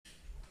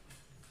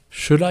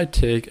Should I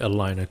take a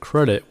line of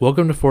credit?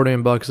 Welcome to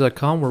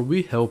 4dainbucks.com, where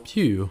we help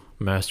you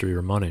master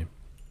your money.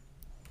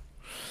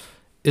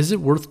 Is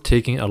it worth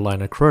taking a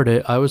line of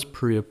credit I was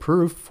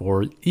pre-approved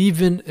for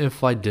even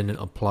if I didn't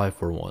apply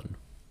for one?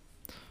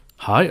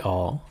 Hi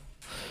all.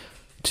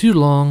 Too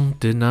long,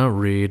 did not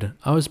read.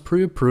 I was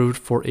pre-approved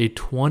for a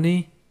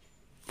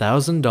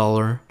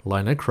 $20,000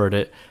 line of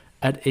credit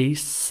at a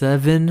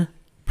 7%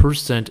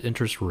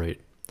 interest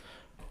rate.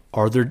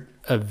 Are there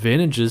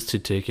advantages to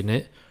taking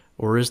it,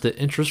 or is the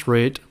interest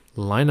rate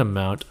line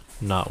amount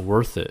not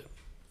worth it?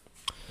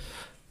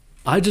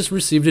 I just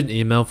received an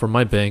email from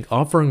my bank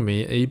offering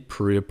me a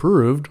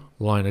pre-approved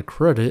line of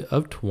credit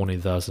of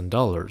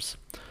 $20,000.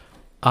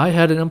 I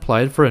hadn't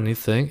applied for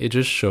anything, it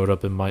just showed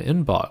up in my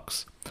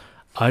inbox.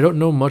 I don't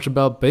know much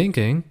about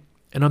banking,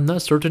 and I'm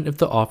not certain if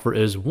the offer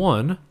is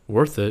 1,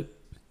 worth it,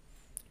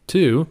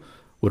 2,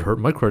 would hurt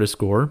my credit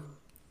score,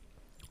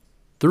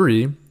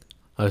 3,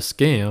 a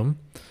scam,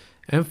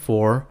 and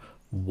 4,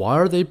 why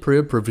are they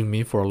pre-approving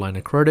me for a line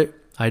of credit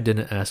I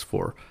didn't ask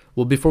for?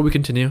 Well, before we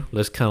continue,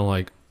 let's kind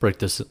of break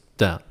this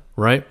down,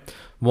 right?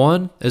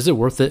 1, is it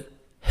worth it?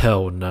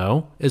 Hell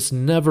no. It's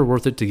never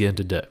worth it to get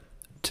into debt.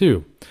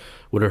 2,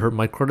 would it hurt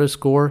my credit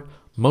score?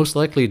 Most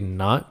likely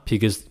not,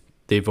 because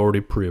they've already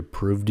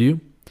pre-approved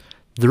you.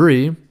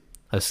 3,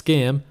 a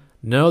scam.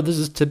 No, this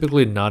is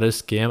typically not a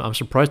scam. I'm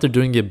surprised they're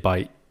doing it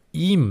by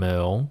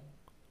email,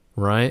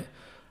 right?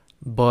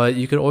 But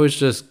you could always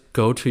just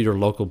go to your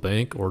local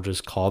bank or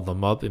just call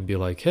them up and be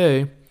like,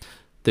 hey,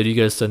 did you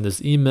guys send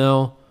this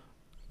email?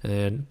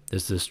 And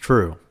is this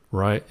true,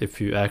 right?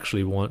 If you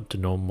actually want to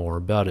know more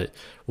about it,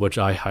 which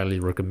I highly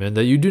recommend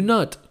that you do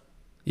not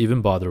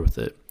even bother with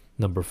it.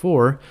 Number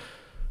 4,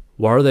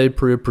 why are they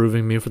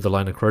pre-approving me for the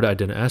line of credit I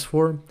didn't ask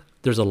for?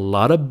 There's a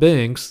lot of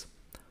banks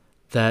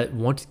that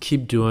want to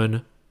keep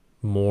doing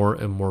more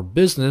and more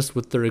business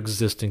with their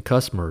existing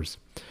customers.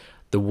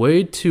 The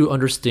way to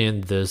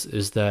understand this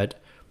is that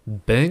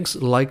banks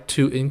like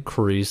to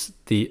increase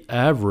the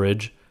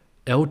average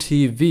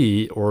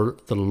LTV, or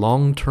the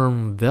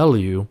long-term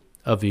value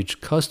of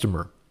each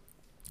customer.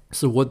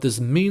 So what this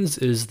means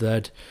is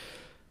that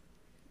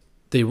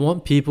they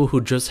want people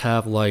who just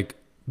have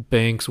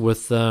banks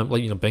with them,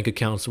 bank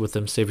accounts with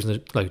them,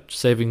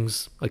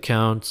 savings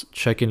accounts,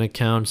 checking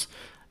accounts,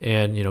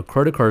 and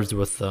credit cards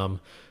with them,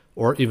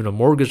 or even a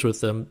mortgage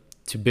with them,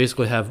 to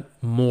basically have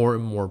more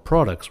and more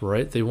products,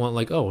 right? They want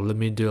let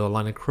me do a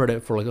line of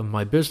credit for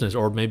my business,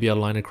 or maybe a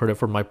line of credit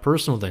for my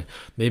personal thing.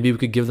 Maybe we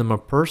could give them a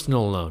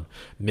personal loan.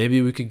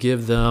 Maybe we could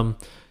give them,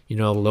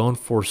 a loan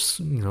for,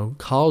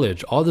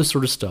 college, all this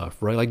sort of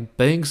stuff, right?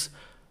 Banks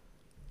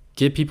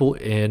get people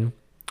in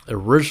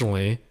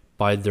originally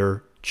by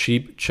their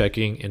cheap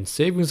checking and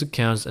savings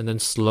accounts, and then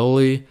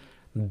slowly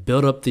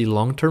build up the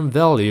long-term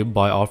value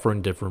by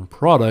offering different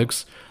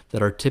products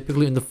that are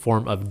typically in the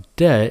form of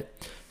debt,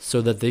 so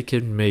that they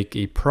can make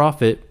a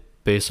profit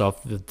based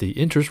off of the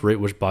interest rate,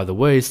 which, by the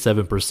way,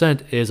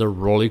 7% is a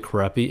really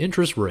crappy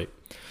interest rate.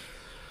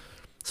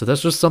 So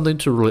that's just something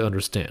to really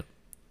understand.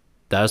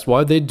 That's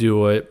why they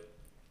do it.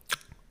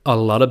 A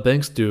lot of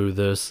banks do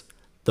this.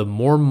 The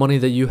more money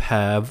that you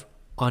have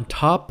on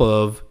top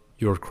of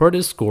your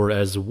credit score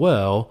as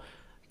well,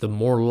 the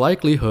more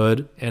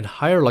likelihood and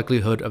higher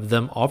likelihood of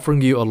them offering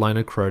you a line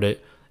of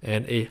credit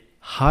and a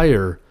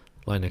higher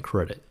line of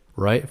credit,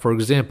 right? For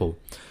example,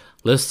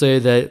 let's say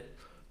that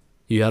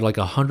you had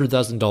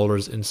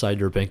 $100,000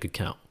 inside your bank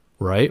account,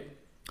 right?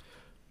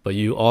 But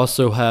you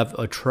also have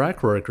a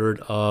track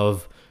record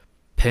of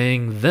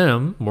paying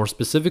them, more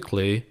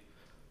specifically,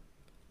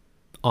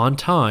 on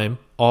time,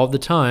 all the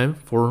time,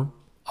 for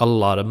a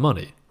lot of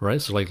money,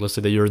 right? So let's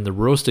say that you're in the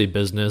real estate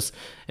business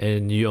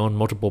and you own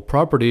multiple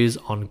properties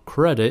on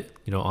credit,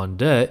 on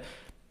debt,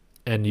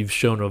 and you've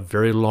shown a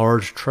very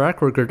large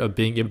track record of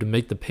being able to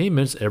make the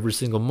payments every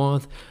single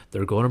month.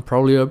 They're going to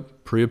probably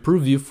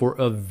pre-approve you for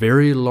a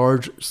very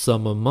large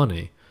sum of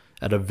money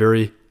at a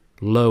very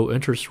low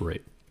interest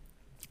rate.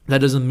 That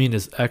doesn't mean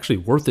it's actually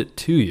worth it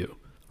to you,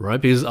 right?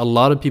 Because a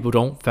lot of people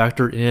don't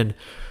factor in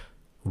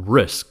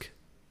risk,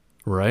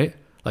 right?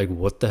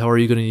 What the hell are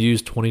you going to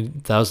use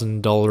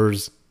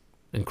 $20,000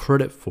 in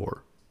credit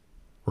for,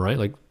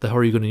 right? The hell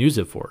are you going to use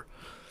it for?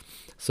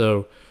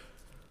 So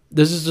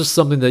this is just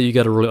something that you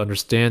got to really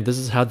understand. This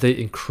is how they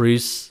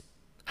increase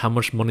how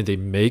much money they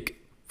make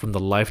from the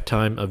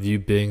lifetime of you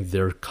being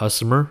their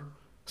customer.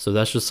 So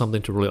that's just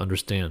something to really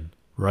understand,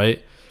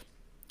 right?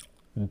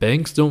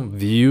 Banks don't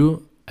view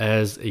you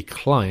as a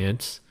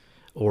client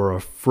or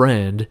a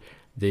friend.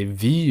 They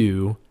view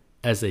you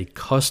as a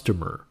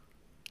customer.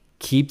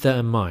 Keep that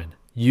in mind.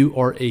 You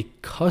are a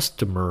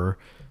customer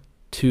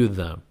to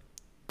them.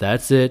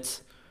 That's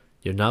it.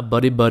 You're not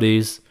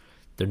buddies.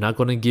 They're not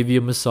going to give you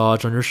a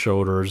massage on your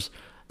shoulders.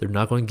 They're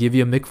not going to give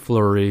you a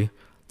McFlurry.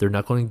 They're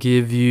not going to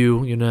give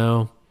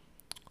you,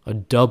 a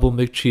double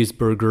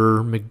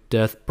McCheeseburger,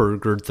 McDeath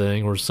burger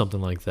thing or something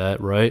like that,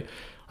 right?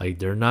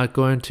 They're not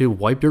going to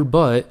wipe your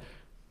butt.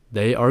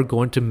 They are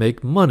going to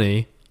make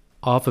money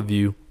off of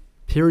you,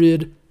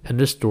 period,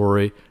 end of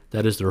story.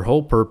 That is their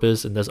whole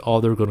purpose, and that's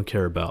all they're going to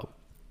care about.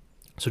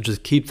 So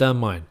just keep that in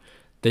mind.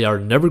 They are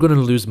never going to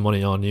lose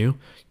money on you,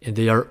 and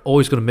they are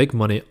always going to make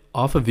money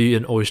off of you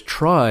and always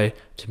try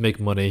to make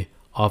money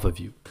off of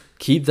you.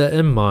 Keep that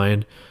in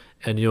mind,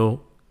 and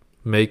you'll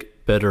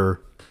make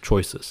better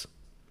choices.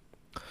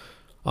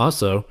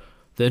 Also,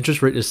 the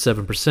interest rate is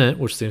 7%,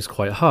 which seems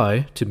quite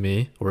high to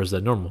me, or is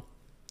that normal?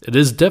 It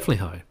is definitely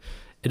high.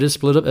 It is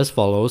split up as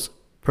follows.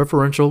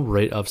 Preferential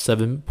rate of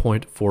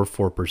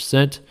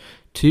 7.44%,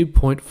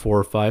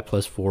 2.45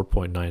 plus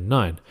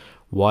 4.99.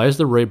 Why is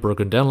the rate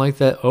broken down like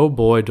that? Oh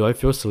boy, do I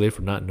feel silly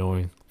for not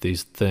knowing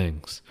these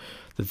things.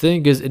 The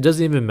thing is, it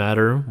doesn't even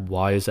matter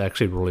why it's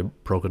actually really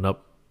broken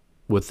up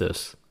with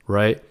this,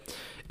 right?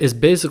 It's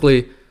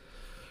basically,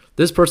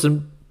 this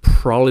person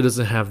probably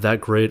doesn't have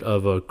that great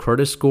of a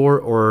credit score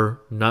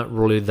or not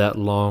really that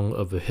long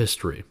of a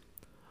history,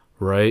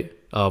 right?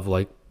 Of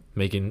like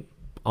making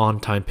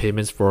on-time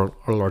payments for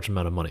a large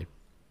amount of money.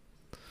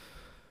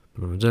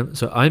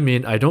 So I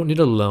mean, I don't need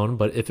a loan,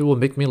 but if it will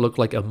make me look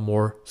like a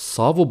more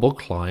solvable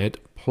client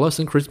plus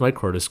increase my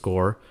credit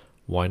score,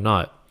 why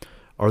not?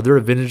 Are there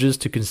advantages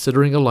to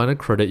considering a line of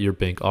credit your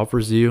bank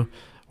offers you,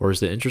 or is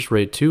the interest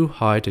rate too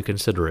high to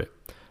consider it?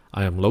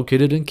 I am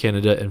located in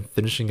Canada and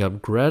finishing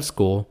up grad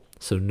school,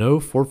 so no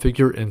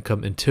four-figure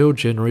income until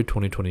January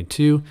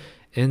 2022,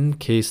 in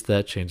case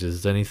that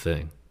changes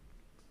anything.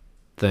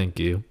 Thank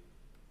you.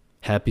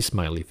 Happy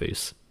smiley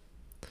face.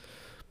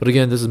 But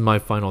again, this is my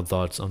final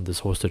thoughts on this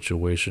whole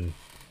situation.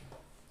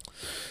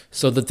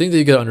 So the thing that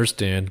you gotta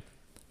understand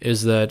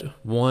is that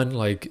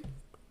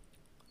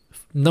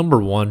number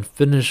one,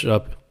 finish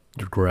up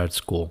your grad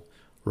school,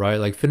 right?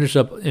 Like finish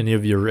up any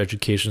of your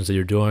educations that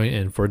you're doing.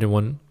 And for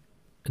anyone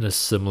in a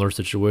similar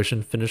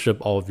situation, finish up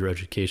all of your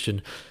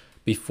education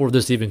before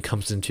this even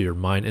comes into your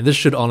mind. And this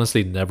should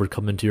honestly never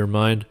come into your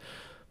mind.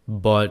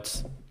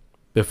 But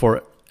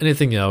before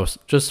anything else,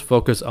 just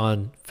focus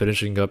on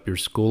finishing up your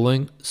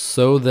schooling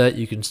so that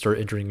you can start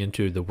entering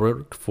into the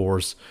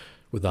workforce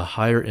with a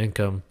higher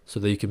income so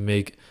that you can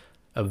make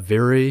a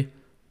very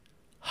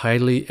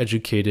highly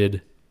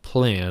educated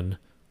plan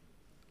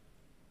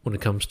when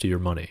it comes to your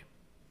money,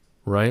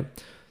 right?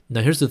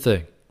 Now, here's the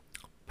thing.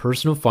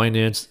 Personal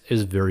finance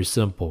is very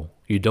simple.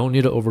 You don't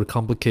need to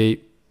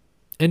overcomplicate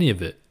any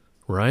of it,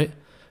 right?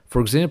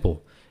 For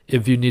example,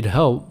 if you need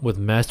help with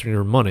mastering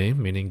your money,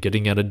 meaning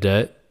getting out of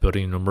debt,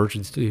 building an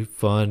emergency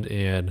fund,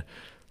 and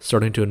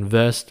starting to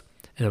invest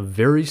in a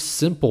very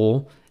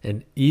simple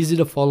and easy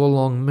to follow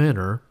along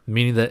manner,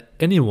 meaning that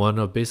anyone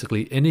of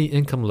basically any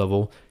income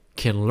level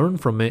can learn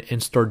from it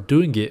and start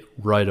doing it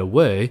right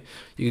away,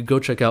 you can go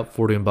check out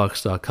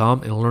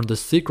 40inbox.com and learn the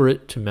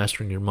secret to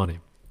mastering your money.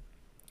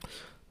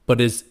 But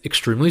it's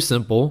extremely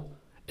simple.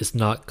 It's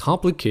not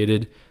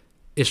complicated.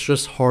 It's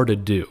just hard to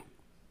do,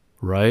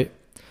 right?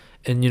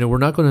 And we're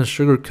not going to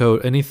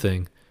sugarcoat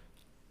anything.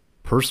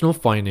 Personal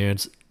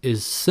finance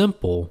is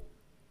simple,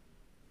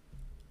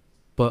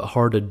 but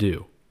hard to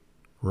do,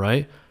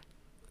 right?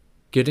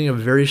 Getting a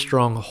very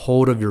strong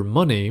hold of your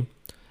money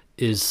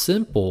is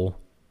simple,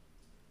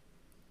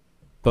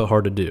 but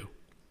hard to do,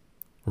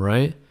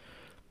 right?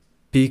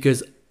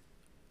 Because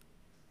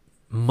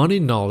money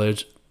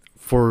knowledge,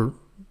 for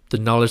the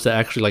knowledge that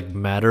actually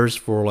matters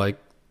for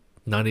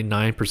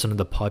 99% of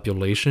the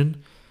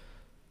population,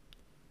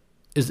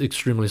 is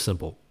extremely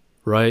simple,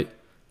 right?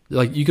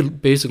 You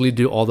could basically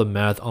do all the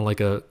math on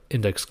a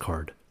index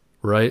card,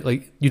 right?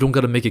 You don't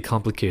got to make it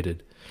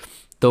complicated.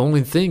 The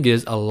only thing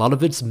is a lot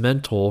of it's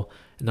mental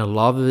and a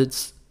lot of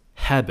it's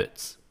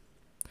habits.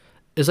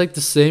 It's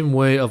the same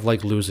way of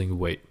losing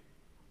weight,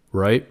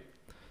 right?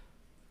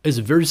 It's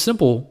very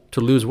simple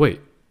to lose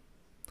weight.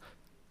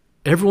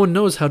 Everyone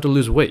knows how to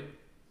lose weight.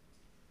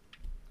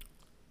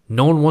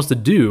 No one wants to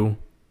do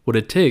what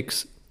it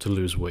takes to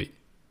lose weight,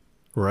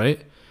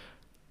 right?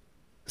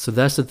 So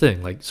that's the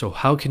thing. So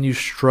how can you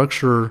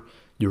structure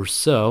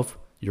yourself,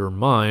 your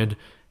mind,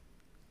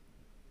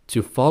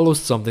 to follow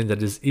something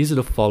that is easy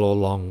to follow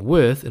along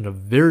with in a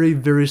very,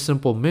 very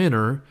simple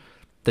manner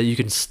that you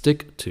can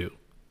stick to,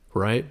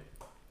 right?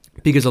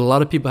 Because a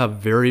lot of people have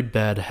very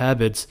bad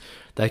habits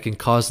that can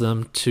cause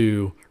them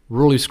to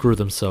really screw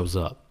themselves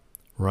up,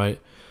 right?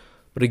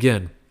 But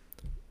again,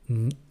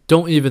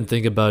 don't even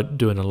think about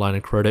doing a line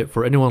of credit.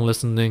 For anyone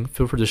listening,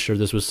 feel free to share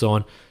this with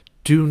someone.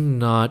 Do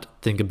not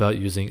think about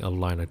using a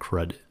line of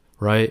credit,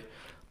 right?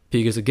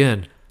 Because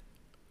again,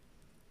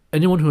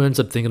 anyone who ends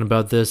up thinking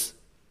about this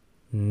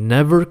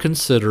never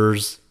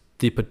considers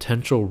the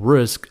potential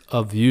risk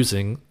of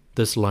using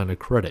this line of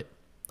credit,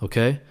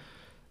 okay?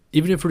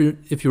 Even if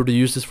you were to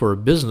use this for a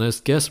business,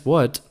 guess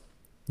what?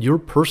 You're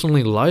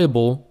personally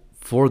liable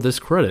for this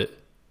credit,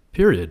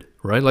 period,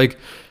 right?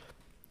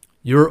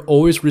 You're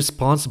always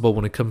responsible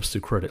when it comes to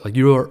credit.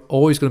 You are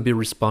always going to be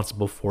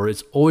responsible for it.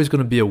 It's always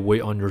going to be a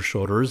weight on your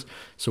shoulders.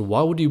 So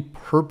why would you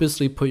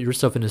purposely put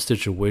yourself in a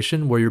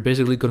situation where you're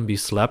basically going to be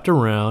slapped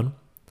around?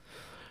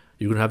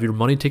 You're going to have your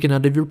money taken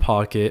out of your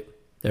pocket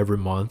every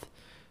month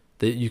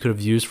that you could have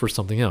used for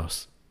something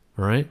else,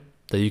 right?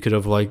 That you could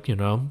have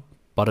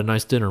bought a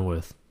nice dinner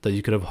with, that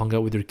you could have hung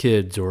out with your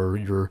kids or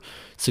your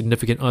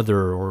significant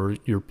other or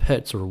your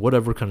pets or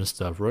whatever kind of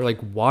stuff, right? Like,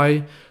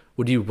 why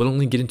would you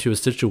willingly get into a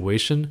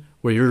situation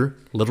where you're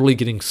literally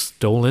getting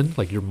stolen,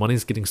 like your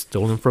money's getting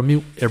stolen from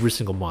you every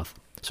single month?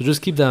 So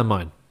just keep that in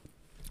mind,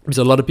 because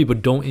a lot of people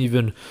don't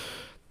even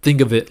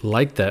think of it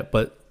like that,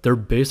 but they're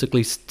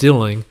basically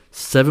stealing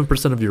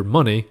 7% of your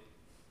money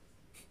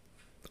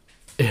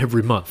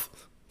every month.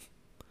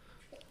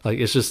 Like,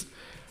 it's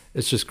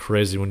just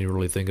crazy when you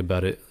really think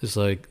about it. It's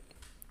like,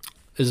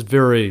 it's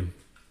very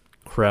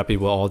crappy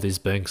what all these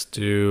banks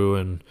do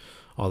and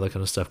all that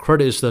kind of stuff.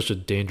 Credit is such a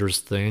dangerous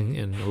thing,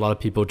 and a lot of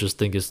people just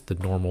think it's the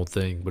normal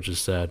thing, which is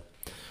sad.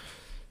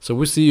 So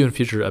we'll see you in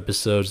future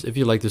episodes. If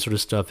you like this sort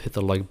of stuff, hit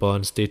the like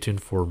button. Stay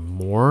tuned for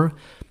more.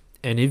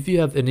 And if you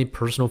have any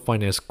personal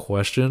finance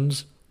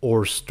questions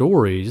or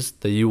stories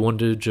that you want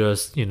to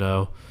just,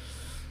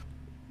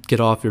 get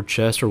off your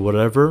chest or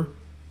whatever,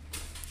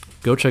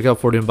 go check out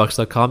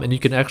 40inbox.com, and you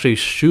can actually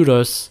shoot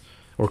us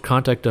or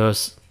contact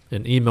us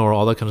an email or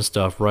all that kind of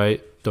stuff,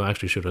 right? Don't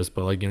actually shoot us,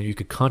 but you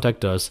could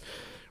contact us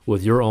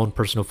with your own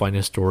personal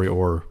finance story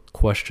or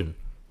question,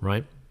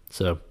 right?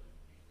 So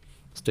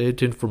stay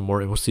tuned for more,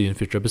 and we'll see you in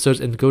future episodes,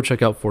 and go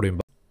check out 40inbox.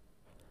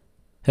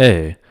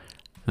 Hey,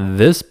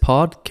 this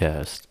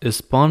podcast is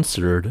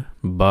sponsored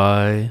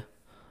by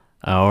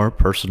our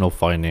personal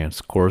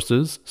finance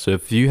courses. So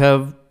if you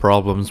have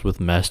problems with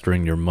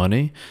mastering your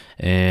money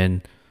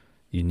and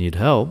you need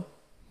help,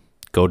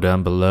 go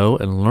down below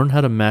and learn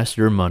how to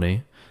master your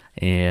money.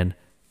 And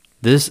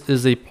this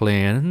is a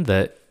plan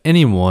that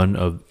anyone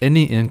of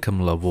any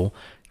income level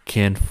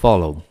can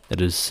follow.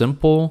 It is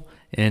simple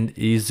and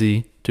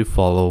easy to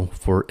follow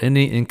for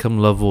any income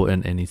level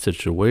in any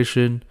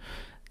situation,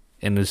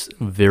 and is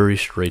very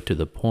straight to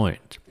the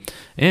point.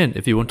 And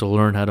if you want to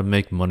learn how to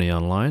make money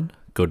online,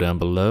 go down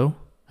below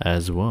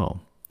as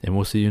well. And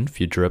we'll see you in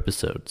future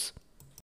episodes.